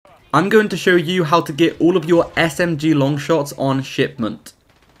I'm going to show you how to get all of your SMG Longshots on Shipment.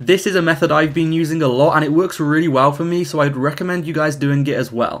 This is a method I've been using a lot and it works really well for me, so I'd recommend you guys doing it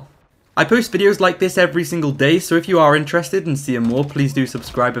as well. I post videos like this every single day, so if you are interested in seeing more, please do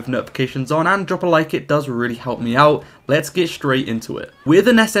subscribe with notifications on and drop a like, it does really help me out. Let's get straight into it. With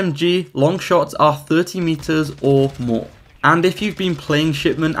an SMG, long shots are 30 meters or more. And if you've been playing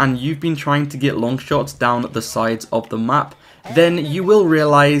Shipment and you've been trying to get long shots down the sides of the map, then you will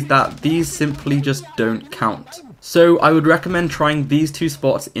realize that these simply just don't count. So I would recommend trying these two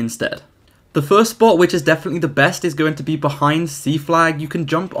spots instead. The first spot, which is definitely the best, is going to be behind C flag. You can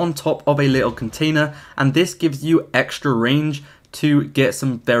jump on top of a little container and this gives you extra range to get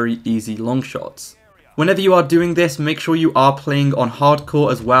some very easy long shots. Whenever you are doing this, make sure you are playing on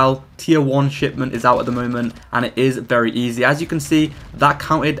hardcore as well. Tier 1 Shipment is out at the moment and it is very easy. As you can see, that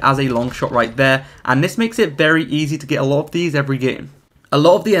counted as a long shot right there, and this makes it very easy to get a lot of these every game. A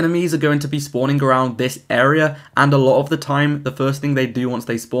lot of the enemies are going to be spawning around this area, and a lot of the time, the first thing they do once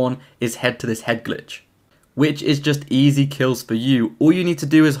they spawn is head to this head glitch, which is just easy kills for you. All you need to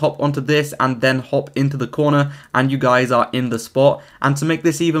do is hop onto this and then hop into the corner and you guys are in the spot. And to make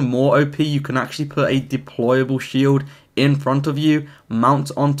this even more OP, you can actually put a deployable shield in front of you, mount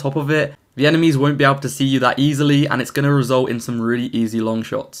on top of it. The enemies won't be able to see you that easily and it's going to result in some really easy long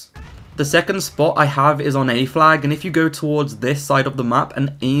shots. The second spot I have is on A flag, and if you go towards this side of the map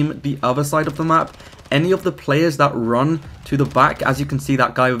and aim the other side of the map, any of the players that run to the back, as you can see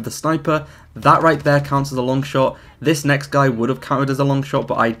that guy with the sniper, that right there counts as a long shot. This next guy would have counted as a long shot,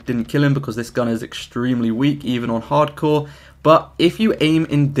 but I didn't kill him because this gun is extremely weak even on hardcore. But if you aim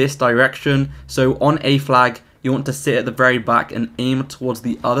in this direction, so on A flag, you want to sit at the very back and aim towards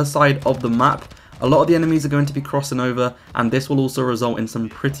the other side of the map, a lot of the enemies are going to be crossing over, and this will also result in some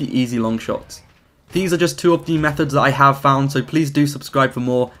pretty easy long shots. These are just two of the methods that I have found, so please do subscribe for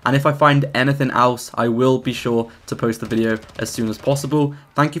more, and if I find anything else, I will be sure to post the video as soon as possible.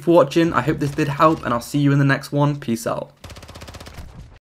 Thank you for watching, I hope this did help, and I'll see you in the next one. Peace out.